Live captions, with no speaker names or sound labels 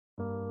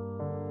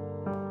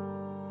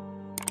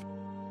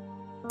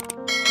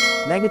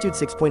Magnitude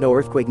 6.0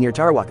 earthquake near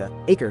Tarauaca,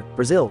 Acre,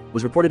 Brazil,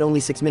 was reported only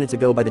 6 minutes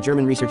ago by the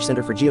German Research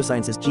Center for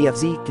Geosciences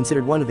 (GFZ),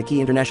 considered one of the key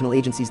international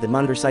agencies that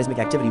monitor seismic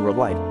activity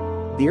worldwide.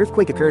 The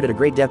earthquake occurred at a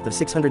great depth of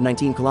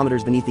 619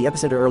 kilometers beneath the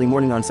epicenter early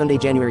morning on Sunday,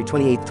 January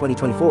 28,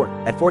 2024,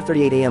 at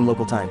 4:38 a.m.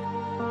 local time.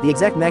 The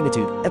exact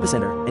magnitude,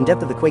 epicenter, and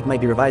depth of the quake might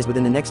be revised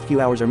within the next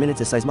few hours or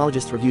minutes as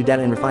seismologists review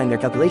data and refine their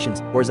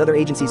calculations, or as other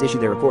agencies issue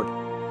their report.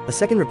 A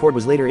second report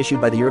was later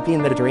issued by the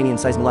European Mediterranean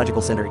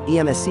Seismological Center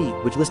 (EMSC),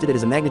 which listed it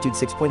as a magnitude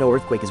 6.0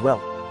 earthquake as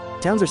well.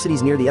 Towns or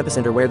cities near the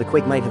epicenter where the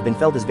quake might have been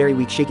felt as very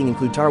weak shaking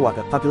include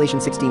Tarauaca, population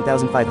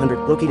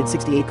 16,500, located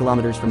 68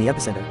 kilometers from the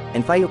epicenter,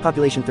 and Feijo,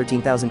 population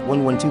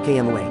 13,112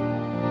 km away.